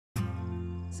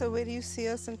So where do you see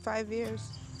us in 5 years?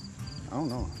 I don't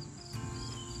know.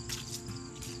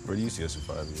 Where do you see us in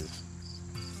 5 years?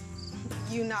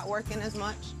 You not working as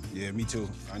much? Yeah, me too.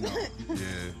 I know. Yeah,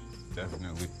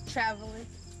 definitely. Traveling?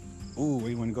 Ooh, where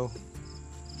you want to go?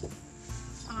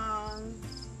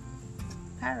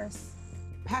 Paris.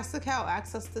 Pastor Cal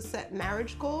asked us to set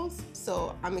marriage goals,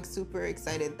 so I'm super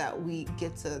excited that we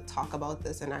get to talk about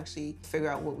this and actually figure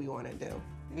out what we want to do.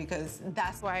 Because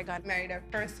that's why I got married at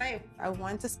first sight. I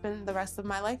wanted to spend the rest of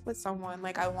my life with someone.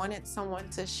 Like, I wanted someone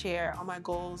to share all my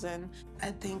goals, and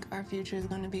I think our future is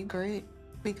going to be great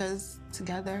because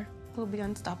together we'll be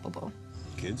unstoppable.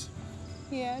 Kids?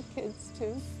 Yeah, kids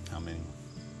too. How many?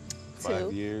 2.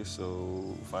 5 years,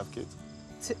 so 5 kids?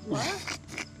 What?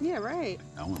 Yeah, right.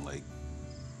 I want like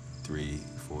 3,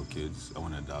 4 kids. I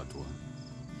want to adopt one.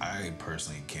 I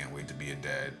personally can't wait to be a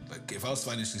dad. Like, if I was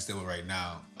financially stable right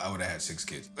now, I would have had 6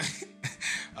 kids.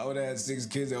 I would have had 6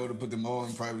 kids. I would have put them all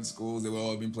in private schools. They would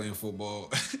all have been playing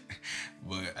football.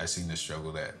 But I seen the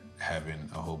struggle that having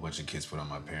a whole bunch of kids put on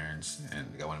my parents, and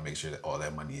I want to make sure that all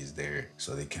that money is there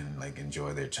so they can like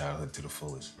enjoy their childhood to the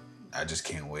fullest. I just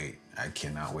can't wait. I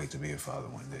cannot wait to be a father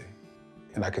one day.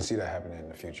 And I can see that happening in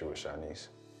the future with Shawniece.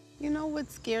 You know what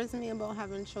scares me about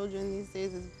having children these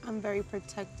days is I'm very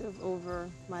protective over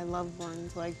my loved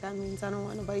ones. Like, that means I don't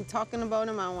want nobody talking about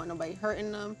them. I don't want nobody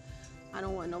hurting them. I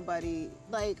don't want nobody,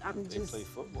 like, I'm just... They play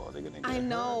football, they're gonna get I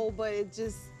know, hurt. but it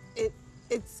just,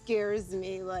 it scares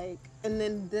me, like, and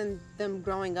then them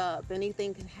growing up,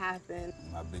 anything can happen.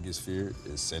 My biggest fear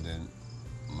is sending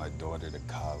my daughter to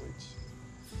college.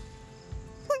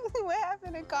 What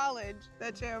happened in college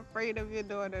that you're afraid of your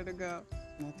daughter to go?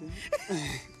 Nothing.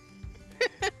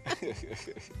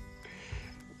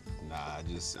 Nah, I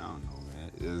don't know,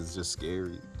 man. It's just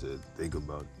scary to think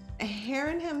about.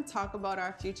 Hearing him talk about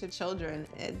our future children,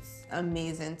 it's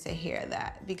amazing to hear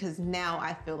that because now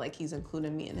I feel like he's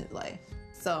including me in his life.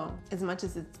 So as much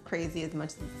as it's crazy, as much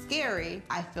as it's scary,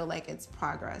 I feel like it's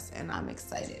progress and I'm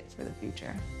excited for the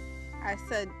future. I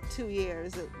said 2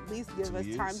 years. At least give 2 us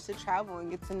years? time to travel and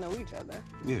get to know each other.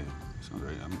 Yeah, it's all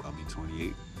right. I'll be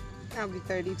 28. I'll be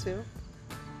 32.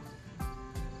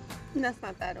 That's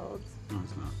not that old. No,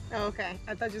 it's not. Oh, okay.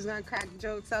 I thought you was gonna crack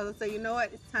jokes. I was gonna say, you know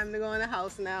what? It's time to go in the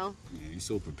house now. Yeah, you're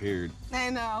so prepared. I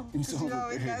know. You're so You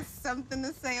always prepared. got something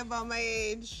to say about my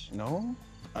age. No,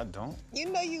 I don't. You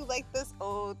know you like this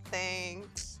old thing.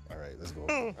 All right, let's go.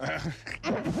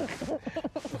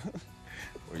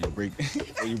 Or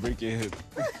you break your hip.